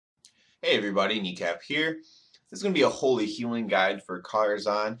Hey everybody, Kneecap here. This is going to be a holy healing guide for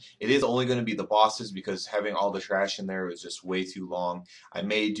Karzan. It is only going to be the bosses because having all the trash in there was just way too long. I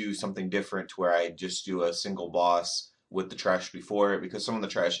may do something different to where I just do a single boss with the trash before it because some of the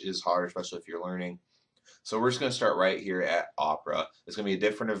trash is hard, especially if you're learning. So we're just going to start right here at Opera. It's going to be a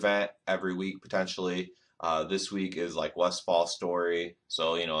different event every week potentially. This week is like Westfall Story,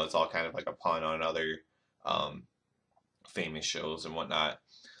 so it's all kind of like a pun on other um, famous shows and whatnot.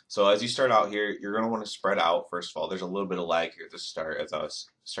 So as you start out here, you're going to want to spread out. First of all, there's a little bit of lag here at the start as I was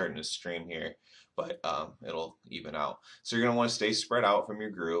starting to stream here, but it'll even out. So you're going to want to stay spread out from your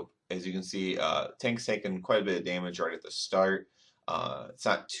group. As you can see, tank's taking quite a bit of damage right at the start. It's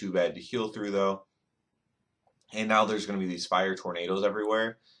not too bad to heal through though. And now there's going to be these fire tornadoes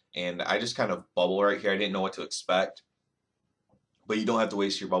everywhere. And I just kind of bubble right here. I didn't know what to expect. But you don't have to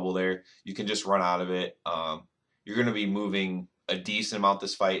waste your bubble there. You can just run out of it. You're going to be moving a decent amount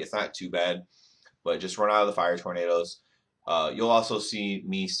this fight. It's not too bad, but just run out of the fire tornadoes. You'll also see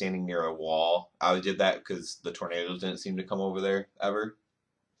me standing near a wall. I did that because the tornadoes didn't seem to come over there ever.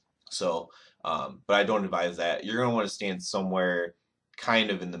 So, but I don't advise that. You're going to want to stand somewhere kind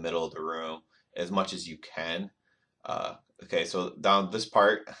of in the middle of the room as much as you can. Okay, so down this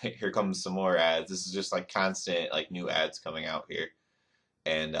part, here comes some more ads. This is just like constant, like new ads coming out here.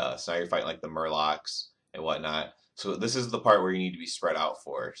 And so now you're fighting like the Murlocs and whatnot. So this is the part where you need to be spread out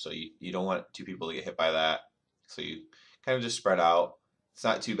for. So you don't want two people to get hit by that. So you kind of just spread out. It's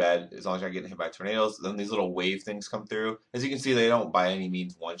not too bad as long as you're not getting hit by tornadoes. Then these little wave things come through. As you can see, they don't by any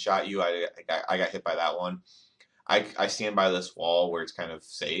means one-shot you. I got hit by that one. I stand by this wall where it's kind of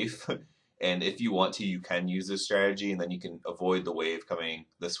safe. And if you want to, you can use this strategy, and then you can avoid the wave coming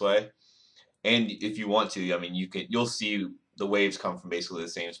this way. And if you want to, I mean, you'll see the waves come from basically the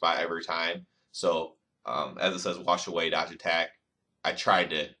same spot every time. So as it says, wash away, dodge, attack. I tried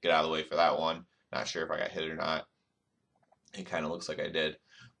to get out of the way for that one. Not sure if I got hit or not. It kind of looks like I did.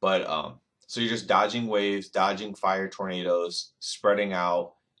 But so you're just dodging waves, dodging fire tornadoes, spreading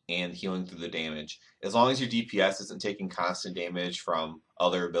out, and healing through the damage. As long as your DPS isn't taking constant damage from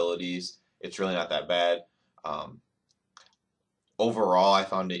other abilities, it's really not that bad. Overall, I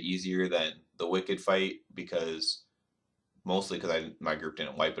found it easier than the Wicked fight because mostly because my group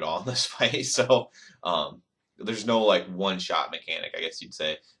didn't wipe it all in this fight. So there's no like one shot mechanic, I guess you'd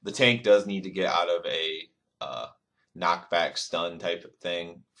say. The tank does need to get out of a knockback stun type of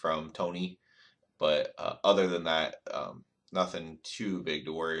thing from Tony, but other than that, nothing too big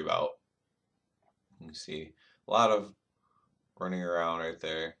to worry about. You can see a lot of running around right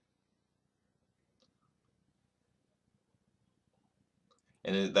there.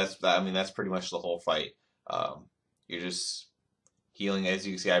 And that's pretty much the whole fight. You're just healing. As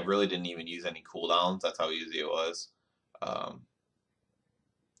you can see, I really didn't even use any cooldowns. That's how easy it was. Um,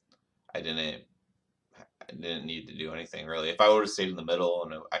 I didn't need to do anything really. If I would have stayed in the middle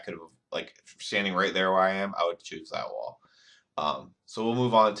and I could have like standing right there where I am, I would choose that wall. So we'll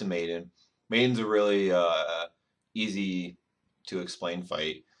move on to Maiden. Maiden's a really easy to explain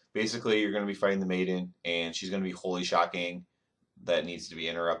fight. Basically, you're going to be fighting the Maiden, and she's going to be holy shocking. That needs to be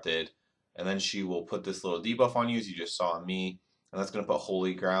interrupted, and then she will put this little debuff on you, as you just saw on me, and that's going to put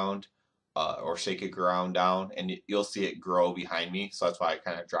holy ground or sacred ground down, and you'll see it grow behind me. So that's why I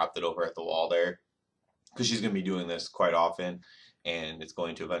kind of dropped it over at the wall there, because she's going to be doing this quite often, and it's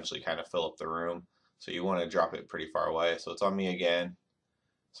going to eventually kind of fill up the room. So you want to drop it pretty far away. So it's on me again.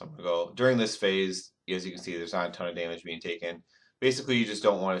 So I'm going to go during this phase. As you can see, there's not a ton of damage being taken. Basically, you just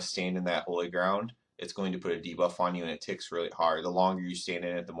don't want to stand in that holy ground. It's going to put a debuff on you, and it ticks really hard. The longer you stand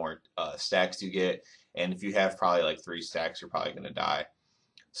in it, the more stacks you get. And if you have probably like 3 stacks, you're probably going to die.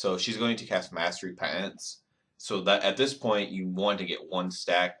 So she's going to cast Mass Repentance. So that at this point, you want to get 1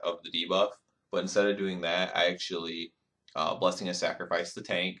 stack of the debuff. But instead of doing that, I actually Blessing a Sacrifice the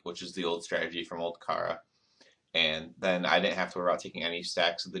tank, which is the old strategy from old Kara. And then I didn't have to worry about taking any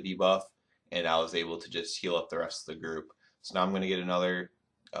stacks of the debuff, and I was able to just heal up the rest of the group. So now I'm going to get another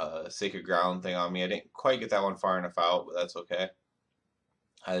Sacred Ground thing on me. I didn't quite get that one far enough out, but that's okay.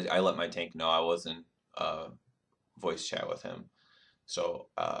 I let my tank know I was in voice chat with him. So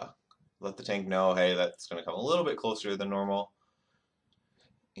let the tank know, hey, that's going to come a little bit closer than normal.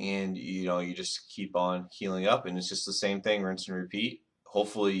 And you just keep on healing up, and it's just the same thing, rinse and repeat.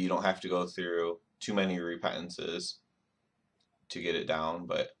 Hopefully you don't have to go through too many repentances to get it down,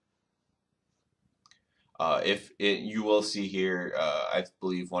 but you will see here, I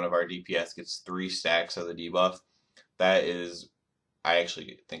believe one of our DPS gets 3 stacks of the debuff. That is, I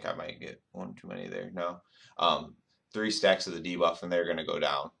actually think I might get one too many there. No, 3 stacks of the debuff, and they're going to go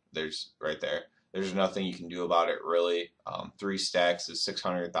down. There's right there. There's nothing you can do about it really. 3 stacks is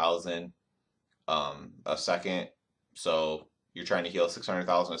 600,000 a second, so you're trying to heal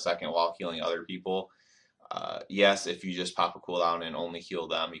 600,000 a second while healing other people. Yes, if you just pop a cooldown and only heal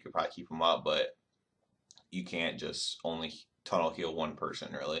them, you could probably keep them up, but you can't just only tunnel heal one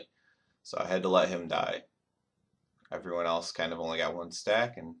person really. So I had to let him die. Everyone else kind of only got 1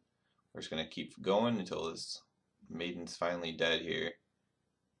 stack, and we're just gonna keep going until this maiden's finally dead here.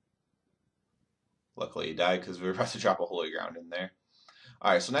 Luckily he died because we were about to drop a holy ground in there.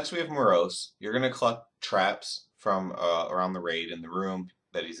 Alright, so next we have Morose. You're gonna collect traps from around the raid in the room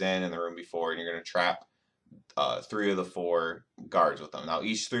that he's in the room before, and you're gonna trap 3 of the 4 guards with them. Now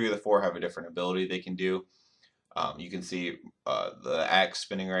each 3 of the 4 have a different ability they can do. You can see the axe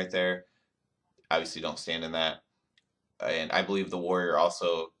spinning right there. Obviously don't stand in that. And I believe the warrior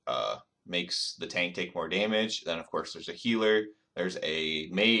also makes the tank take more damage. Then of course there's a healer. There's a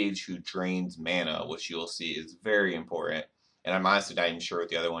mage who drains mana, which you'll see is very important. And I'm honestly not even sure what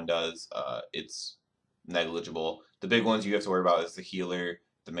the other one does. It's negligible. The big ones you have to worry about is the healer,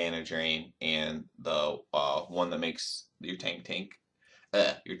 the mana drain, and the one that makes your tank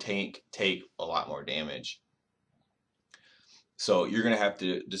take a lot more damage. So you're going to have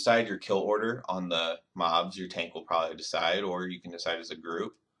to decide your kill order on the mobs. Your tank will probably decide, or you can decide as a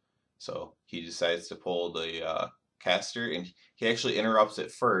group. So he decides to pull the caster, and he actually interrupts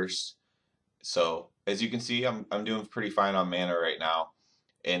it first. So as you can see, I'm doing pretty fine on mana right now.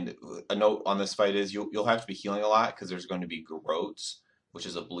 And a note on this fight is you'll have to be healing a lot because there's going to be growths, which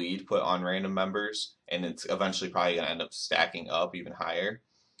is a bleed put on random members, and it's eventually probably going to end up stacking up even higher.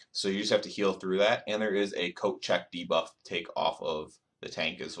 So you just have to heal through that, and there is a coat check debuff to take off of the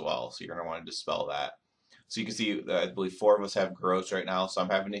tank as well, so you're going to want to dispel that. So you can see I believe 4 of us have growths right now, so I'm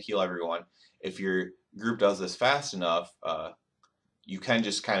having to heal everyone. If your group does this fast enough, you can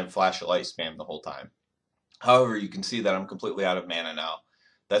just kind of flash a light spam the whole time. However, you can see that I'm completely out of mana now.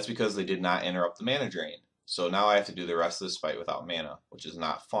 That's because they did not interrupt the mana drain. So now I have to do the rest of this fight without mana, which is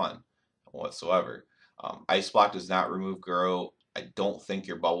not fun whatsoever. Ice Block does not remove Guro. I don't think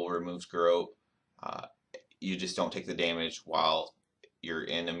your bubble removes Guro. You just don't take the damage while you're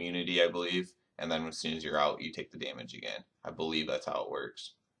in immunity, I believe. And then as soon as you're out, you take the damage again. I believe that's how it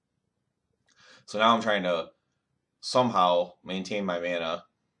works. So now I'm trying to somehow maintain my mana.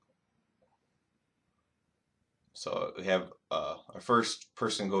 So we have our first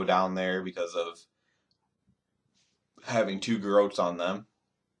person go down there because of having 2 growths on them.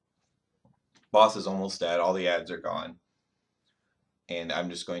 Boss is almost dead. All the ads are gone. And I'm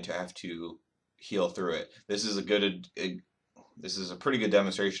just going to have to heal through it. This is a pretty good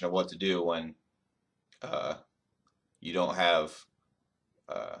demonstration of what to do when you don't have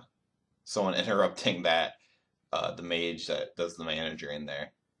someone interrupting that the mage that does the mana drain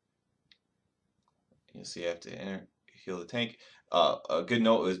there. You see, you have to heal the tank. A good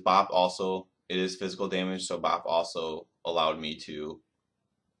note is Bop also, it is physical damage, so Bop also allowed me to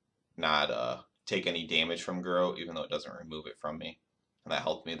not take any damage from Guro, even though it doesn't remove it from me. And that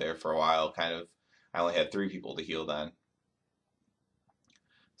helped me there for a while, kind of. I only had 3 people to heal then.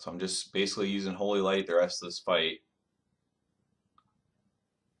 So I'm just basically using Holy Light the rest of this fight.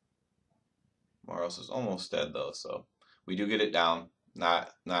 Moros is almost dead though, so we do get it down.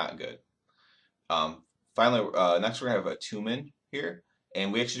 Not good. Finally, next we're gonna have a Tumen here,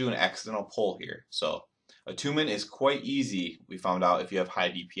 and we actually do an accidental pull here. So a Tumen is quite easy. We found out if you have high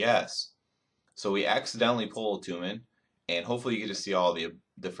DPS. So we accidentally pull a Tumen, and hopefully you get to see all the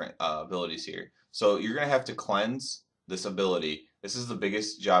different abilities here. So you're gonna have to cleanse this ability. This is the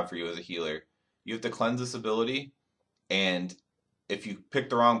biggest job for you as a healer. You have to cleanse this ability, and if you pick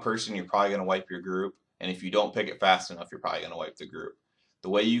the wrong person, you're probably gonna wipe your group. And if you don't pick it fast enough, you're probably gonna wipe the group. The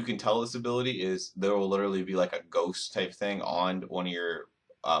way you can tell this ability is there will literally be like a ghost type thing on one of your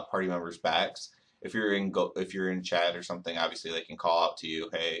party members' backs. If you're in chat or something, obviously they can call out to you,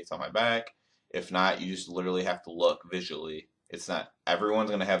 "Hey, it's on my back." If not, you just literally have to look visually. It's not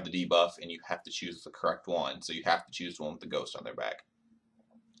everyone's gonna have the debuff, and you have to choose the correct one. So you have to choose the one with the ghost on their back.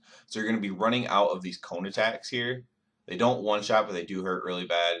 So you're gonna be running out of these cone attacks here. They don't one shot, but they do hurt really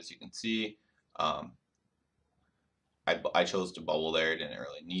bad, as you can see. I chose to bubble there, didn't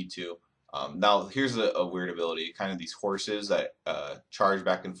really need to. Now here's a weird ability, kind of these horses that charge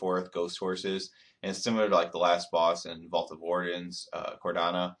back and forth, ghost horses, and it's similar to like the last boss in Vault of Wardens,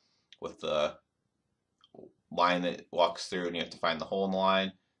 Cordana, with the line that walks through and you have to find the hole in the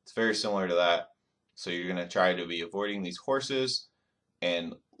line. It's very similar to that. So you're going to try to be avoiding these horses,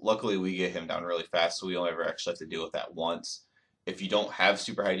 and luckily we get him down really fast, so we don't ever actually have to deal with that once. If you don't have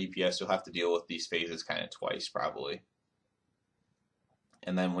super high DPS, you'll have to deal with these phases kind of twice probably.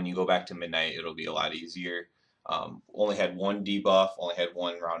 and then when you go back to midnight, it'll be a lot easier. Only had one debuff, only had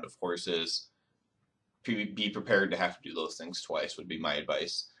one round of horses. Be prepared to have to do those things twice would be my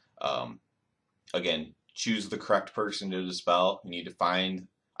advice. Um, Again, choose the correct person to dispel. You need to find,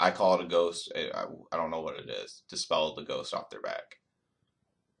 I call it a ghost. I don't know what it is. Dispel the ghost off their back.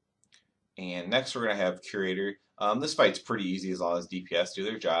 And next we're going to have Curator. This fight's pretty easy as long as DPS do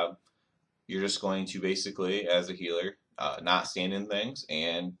their job. You're just going to basically, as a healer, not stand in things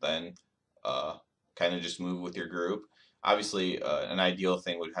and then kind of just move with your group. Obviously, an ideal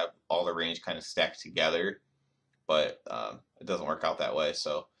thing would have all the range kind of stacked together, but it doesn't work out that way.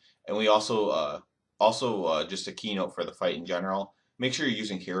 So, and we also just a keynote for the fight in general. Make sure you're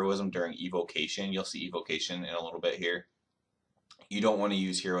using heroism during evocation. You'll see evocation in a little bit here. You don't want to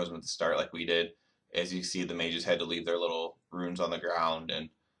use heroism at the start like we did. As you see, the mages had to leave their little runes on the ground, and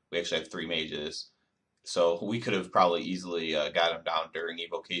we actually have 3 mages. So we could have probably easily got him down during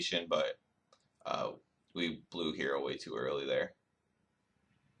evocation, but we blew hero way too early there.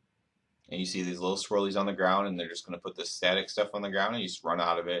 And you see these little swirlies on the ground, and they're just going to put this static stuff on the ground, and you just run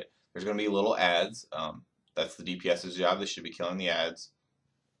out of it. There's going to be little ads. That's the DPS's job. They should be killing the ads.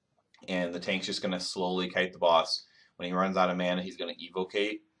 And the tank's just going to slowly kite the boss. When he runs out of mana, he's going to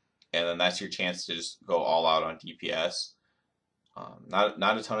evocate, and then that's your chance to just go all out on DPS.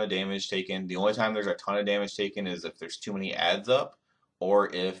 Not a ton of damage taken. The only time there's a ton of damage taken is if there's too many ads up,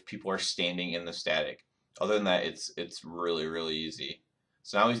 or if people are standing in the static. Other than that, it's really, really easy.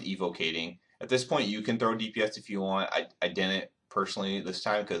 So now he's evocating. At this point, you can throw DPS if you want. I didn't personally this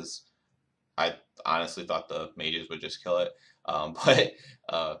time because I honestly thought the mages would just kill it. But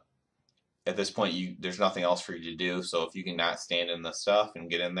at this point, there's nothing else for you to do. So if you can not stand in the stuff and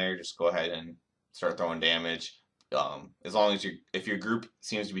get in there, just go ahead and start throwing damage. As long as if your group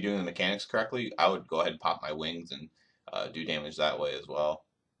seems to be doing the mechanics correctly, I would go ahead and pop my wings and do damage that way as well.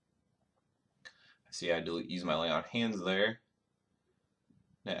 I see I had to use my lay on hands there.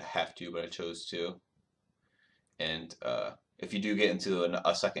 I didn't have to, but I chose to. And if you do get into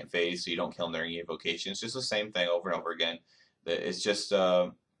a second phase, so you don't kill them during evocation, it's just the same thing over and over again. It's just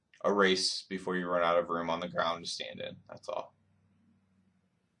a race before you run out of room on the ground to stand in. That's all.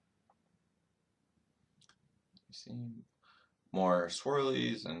 You see more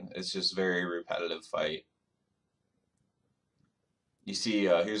swirlies, and it's just very repetitive fight. You see,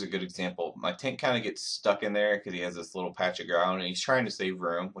 here's a good example. My tank kind of gets stuck in there because he has this little patch of ground, and he's trying to save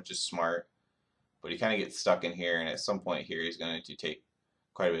room, which is smart. But he kind of gets stuck in here, and at some point here, he's going to take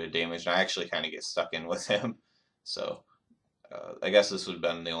quite a bit of damage. And I actually kind of get stuck in with him. So I guess this would have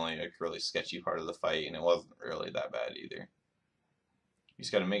been the only really sketchy part of the fight, and it wasn't really that bad either. You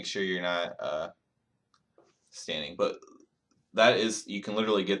just got to make sure you're not standing. But that is, you can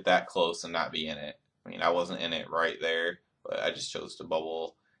literally get that close and not be in it. I mean, I wasn't in it right there, but I just chose to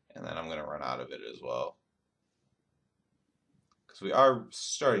bubble, and then I'm going to run out of it as well. Because we are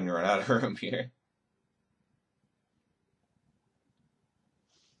starting to run out of room here.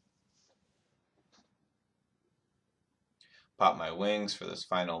 Pop my wings for this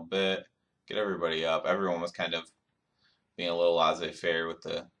final bit. Get everybody up. Everyone was kind of being a little laissez-faire with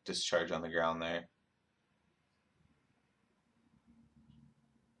the discharge on the ground there.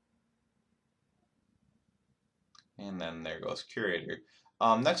 And then there goes Curator.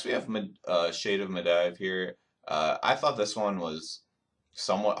 Next we have Shade of Medivh here. I thought this one was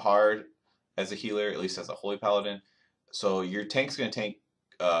somewhat hard as a healer, at least as a Holy Paladin. So your tank's going to take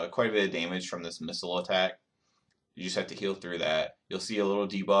quite a bit of damage from this missile attack. You just have to heal through that. You'll see a little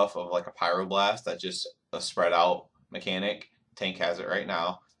debuff of like a Pyroblast. That's just a spread out mechanic. Tank has it right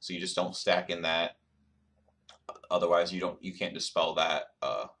now, so you just don't stack in that. Otherwise, you can't dispel that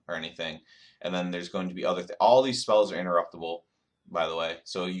or anything. And then there's going to be other all these spells are interruptible, by the way,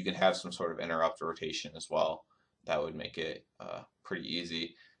 so you can have some sort of interrupt rotation as well. That would make it pretty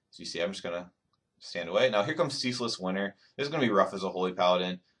easy. So you see, I'm just gonna stand away. Now here comes Ceaseless Winter. This is gonna be rough as a Holy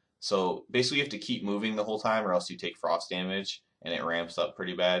Paladin. So basically, you have to keep moving the whole time, or else you take frost damage, and it ramps up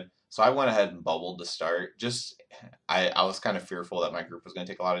pretty bad. So I went ahead and bubbled to start. Just I was kind of fearful that my group was going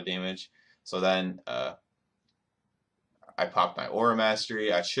to take a lot of damage. So then I popped my Aura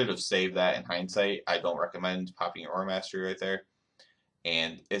Mastery. I should have saved that in hindsight. I don't recommend popping your Aura Mastery right there.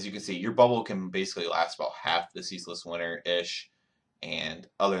 And as you can see, your bubble can basically last about half the Ceaseless Winter-ish. And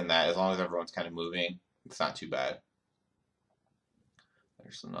other than that, as long as everyone's kind of moving, it's not too bad.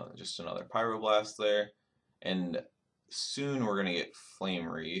 There's just another Pyroblast there. And soon we're going to get Flame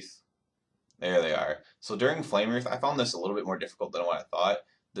Wreath. There they are. So during Flame Wreath, I found this a little bit more difficult than what I thought.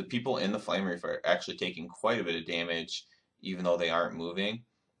 The people in the Flame Wreath are actually taking quite a bit of damage, even though they aren't moving.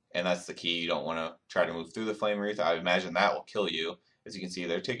 And that's the key. You don't want to try to move through the Flame Wreath. I imagine that will kill you. As you can see,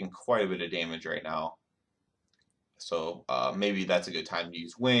 they're taking quite a bit of damage right now. So maybe that's a good time to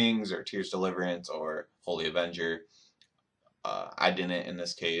use Wings or Tears Deliverance or Holy Avenger. I didn't in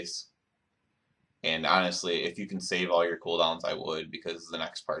this case. And honestly, if you can save all your cooldowns, I would, because the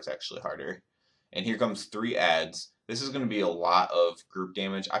next part's actually harder. And here comes 3 adds. This is going to be a lot of group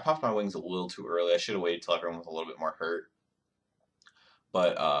damage. I popped my Wings a little too early. I should have waited till everyone was a little bit more hurt.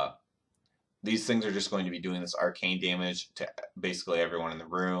 But these things are just going to be doing this arcane damage to basically everyone in the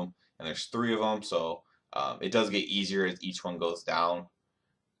room. And there's 3 of them, so it does get easier as each one goes down.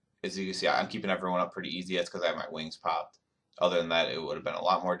 As you can see, I'm keeping everyone up pretty easy. That's because I have my Wings popped. Other than that, it would have been a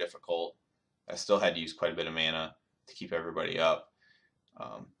lot more difficult. I still had to use quite a bit of mana to keep everybody up.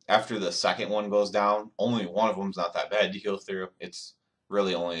 After the second one goes down, only one of them's not that bad to heal through. It's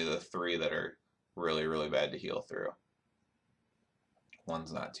really only the 3 that are really, really bad to heal through.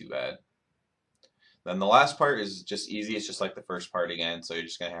 One's not too bad. Then the last part is just easy. It's just like the first part again. So you're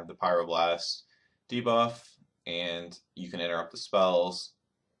just going to have the Pyroblast debuff, and you can interrupt the spells.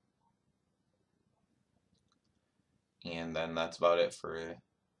 And then that's about it for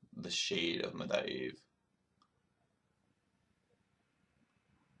the Shade of Medivh.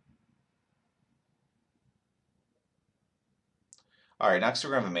 Alright, next we're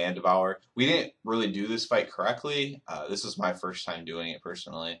going to have a Man Devour. We didn't really do this fight correctly. This is my first time doing it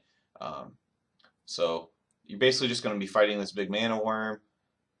personally. So you're basically just going to be fighting this big mana worm.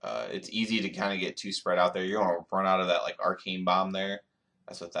 It's easy to kind of get too spread out there. You're going to run out of that like arcane bomb there.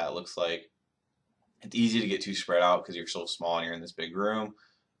 That's what that looks like. It's easy to get too spread out because you're so small and you're in this big room.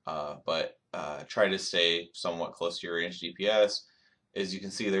 But try to stay somewhat close to your range DPS. As you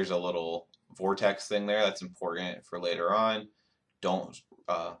can see, there's a little vortex thing there that's important for later on. Don't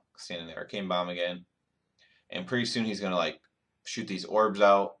stand in the arcane bomb again. And pretty soon he's going to like shoot these orbs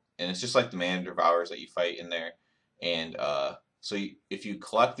out. And it's just like the Man Devours that you fight in there. And so if you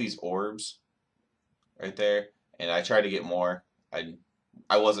collect these orbs right there, and I tried to get more.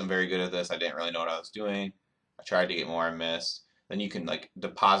 I wasn't very good at this. I didn't really know what I was doing. I tried to get more, I missed. Then you can like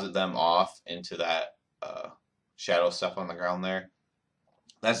deposit them off into that shadow stuff on the ground there.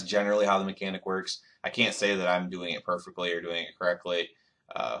 That's generally how the mechanic works. I can't say that I'm doing it perfectly or doing it correctly.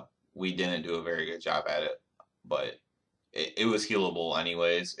 We didn't do a very good job at it, but it was healable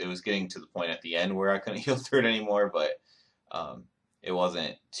anyways. It was getting to the point at the end where I couldn't heal through it anymore, but it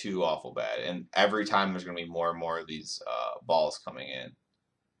wasn't too awful bad. And every time there's going to be more and more of these balls coming in.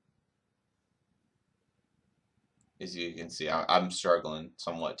 As you can see, I'm struggling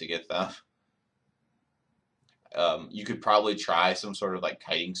somewhat to get them. You could probably try some sort of like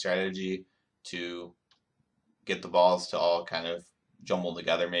kiting strategy to get the balls to all kind of jumble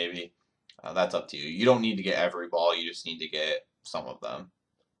together maybe. That's up to you. You don't need to get every ball, you just need to get some of them.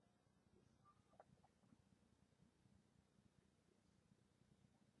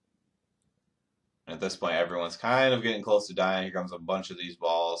 And at this point, everyone's kind of getting close to dying. Here comes a bunch of these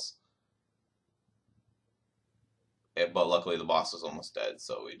balls. But luckily the boss was almost dead,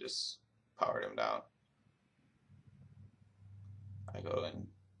 so we just powered him down. I go in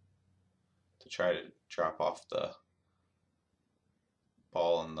to try to drop off the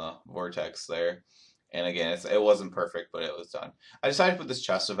ball in the vortex there. And again, it wasn't perfect, but it was done. I decided to put this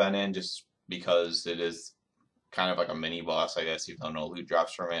chest event in just because it is kind of like a mini boss, I guess, even though no loot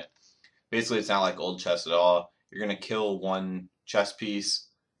drops from it. Basically, it's not like old chess at all. You're going to kill one chess piece,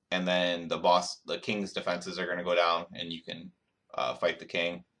 and then the king's defenses are going to go down, and you can fight the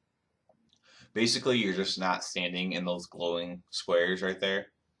king. Basically, you're just not standing in those glowing squares right there.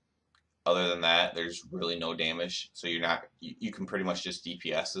 Other than that, there's really no damage, so you can pretty much just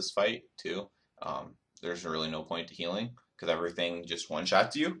DPS this fight too. There's really no point to healing because everything just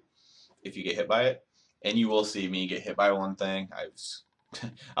one-shots you if you get hit by it. And you will see me get hit by one thing.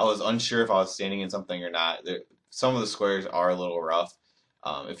 I was unsure if I was standing in something or not. Some of the squares are a little rough.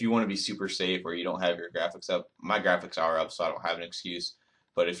 If you want to be super safe or you don't have your graphics up, my graphics are up, so I don't have an excuse.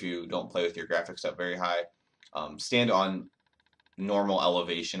 But if you don't play with your graphics up very high, stand on normal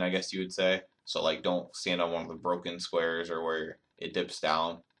elevation, I guess you would say. So like don't stand on one of the broken squares or where it dips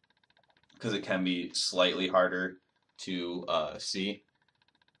down, because it can be slightly harder to see.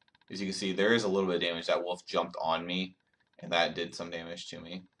 As you can see, there is a little bit of damage. That wolf jumped on me, and that did some damage to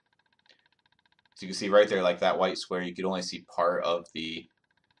me. So you can see right there, like that white square, you could only see part of the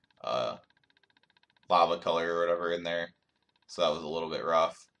lava color or whatever in there. So that was a little bit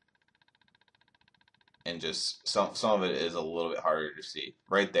rough. And just some of it is a little bit harder to see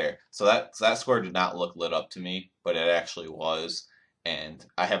right there. So that square did not look lit up to me, but it actually was. And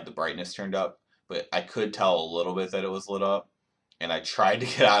I have the brightness turned up, but I could tell a little bit that it was lit up. And I tried to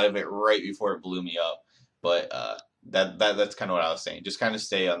get out of it right before it blew me up, but That's kind of what I was saying. Just kind of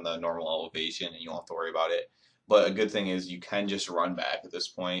stay on the normal elevation, and you won't have to worry about it. But a good thing is you can just run back at this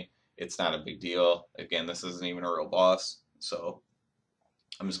point. It's not a big deal. Again, this isn't even a real boss, so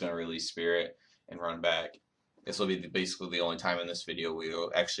I'm just gonna release Spirit and run back. This will be basically the only time in this video we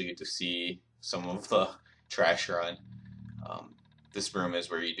will actually get to see some of the trash run. Um, this room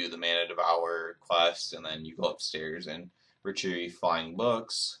is where you do the Mana Devour quest, and then you go upstairs and retrieve flying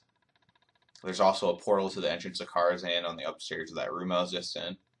books. There's also a portal to the entrance of Karazhan on the upstairs of that room I was just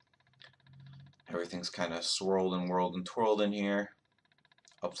in. Everything's kind of swirled and whirled and twirled in here.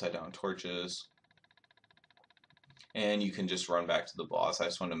 Upside down torches. And you can just run back to the boss. I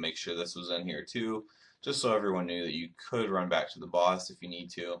just wanted to make sure this was in here too, just so everyone knew that you could run back to the boss if you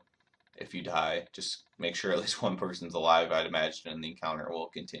need to. If you die, just make sure at least one person's alive, I'd imagine, and the encounter will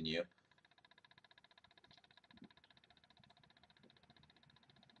continue.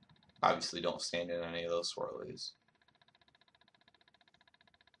 Obviously don't stand in any of those swirlies.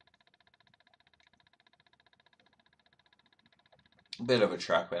 A bit of a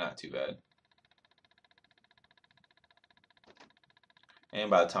trek, but not too bad.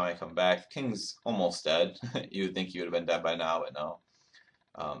 And by the time I come back, King's almost dead. You would think he would have been dead by now, but no.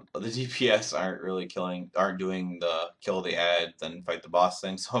 But the DPS aren't doing the kill the ad, then fight the boss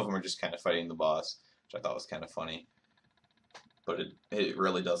thing. Some of them are just kind of fighting the boss, which I thought was kind of funny. But it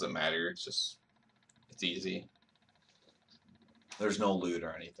really doesn't matter. It's easy. There's no loot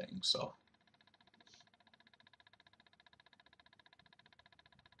or anything, so.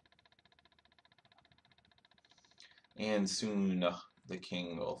 And soon the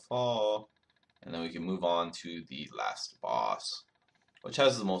king will fall, and then we can move on to the last boss, which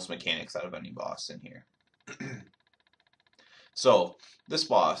has the most mechanics out of any boss in here. So, this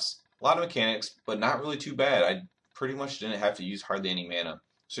boss, a lot of mechanics, but not really too bad. I pretty much didn't have to use hardly any mana.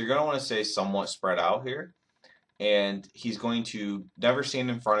 So you're going to want to stay somewhat spread out here, and he's going to never stand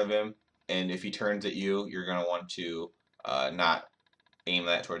in front of him, and if he turns at you, you're going to want to not aim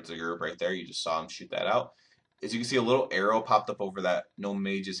that towards the group right there. You just saw him shoot that out. As you can see, a little arrow popped up over that no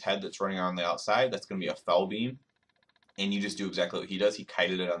mage's head that's running on the outside. That's going to be a fell beam, and you just do exactly what he does. He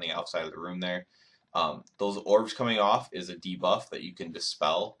kited it on the outside of the room there. Those orbs coming off is a debuff that you can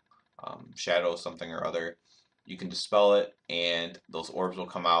dispel. Shadow something or other. You can dispel it, and those orbs will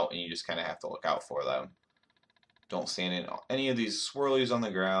come out, and you just kind of have to look out for them. Don't stand in any of these swirlies on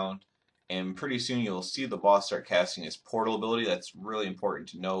the ground, and pretty soon you'll see the boss start casting his portal ability. That's really important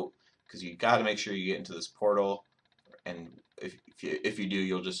to note, because you got to make sure you get into this portal, and if you do,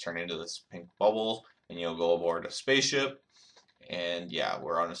 you'll just turn into this pink bubble, and you'll go aboard a spaceship. And yeah,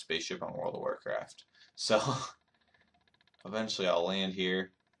 we're on a spaceship on World of Warcraft. So eventually I'll land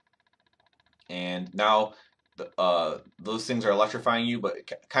here, and now those things are electrifying you,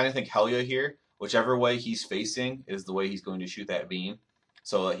 but kind of think Helia here. Whichever way he's facing is the way he's going to shoot that beam.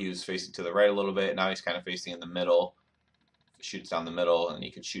 So he was facing to the right a little bit, now he's kind of facing in the middle. Shoots down the middle, and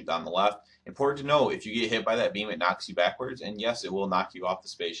he can shoot down the left. Important to know, if you get hit by that beam, it knocks you backwards, and yes, it will knock you off the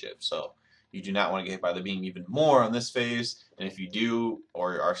spaceship. So you do not want to get hit by the beam even more on this phase, and if you do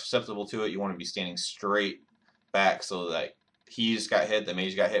or are susceptible to it, you want to be standing straight back so that he just got hit, the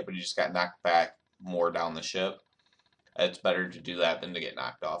mage got hit, but he just got knocked back more down the ship. It's better to do that than to get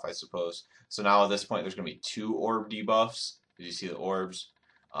knocked off, I suppose. So now at this point, there's going to be 2 orb debuffs. Did you see the orbs?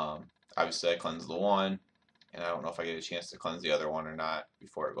 Obviously, I cleansed the one, and I don't know if I get a chance to cleanse the other one or not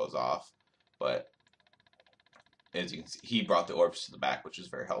before it goes off. But as you can see, he brought the orbs to the back, which is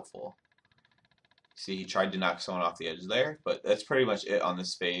very helpful. See, he tried to knock someone off the edge there, but that's pretty much it on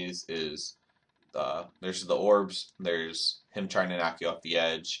this phase. Is there's the orbs, there's him trying to knock you off the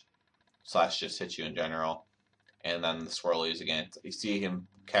edge, / just hit you in general, and then the swirlies again. You see him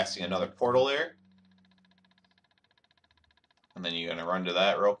casting another portal there, and then you're going to run to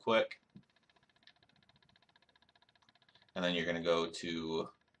that real quick, and then you're going to go to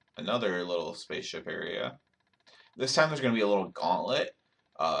another little spaceship area. This time there's going to be a little gauntlet.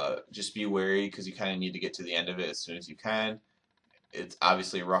 Just be wary, because you kind of need to get to the end of it as soon as you can. It's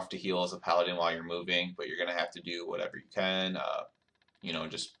obviously rough to heal as a paladin while you're moving, but you're going to have to do whatever you can.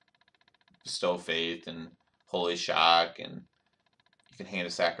 Just bestow faith and holy shock, and you can hand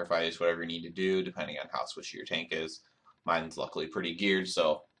a sacrifice, whatever you need to do, depending on how swishy your tank is. Mine's luckily pretty geared,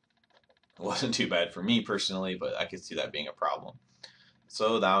 so it wasn't too bad for me personally, but I could see that being a problem.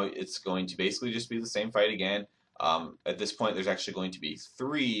 So now it's going to basically just be the same fight again. At this point, there's actually going to be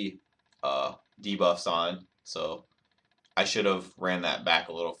 3 debuffs on, so I should have ran that back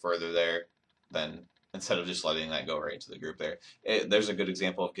a little further there, instead of just letting that go right into the group there. There's a good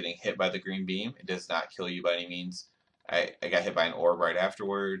example of getting hit by the green beam. It does not kill you by any means. I got hit by an orb right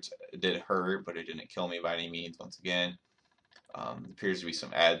afterwards. It did hurt, but it didn't kill me by any means. Once again, appears to be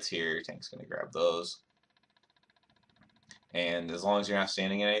some ads here. Tank's gonna grab those. And as long as you're not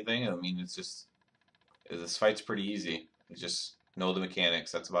standing in anything, I mean, it's just this fight's pretty easy. You just know the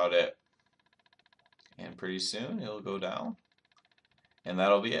mechanics. That's about it. And pretty soon it'll go down. And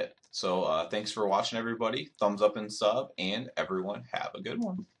that'll be it. So thanks for watching, everybody. Thumbs up and sub, and everyone have a good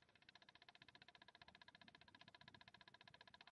one.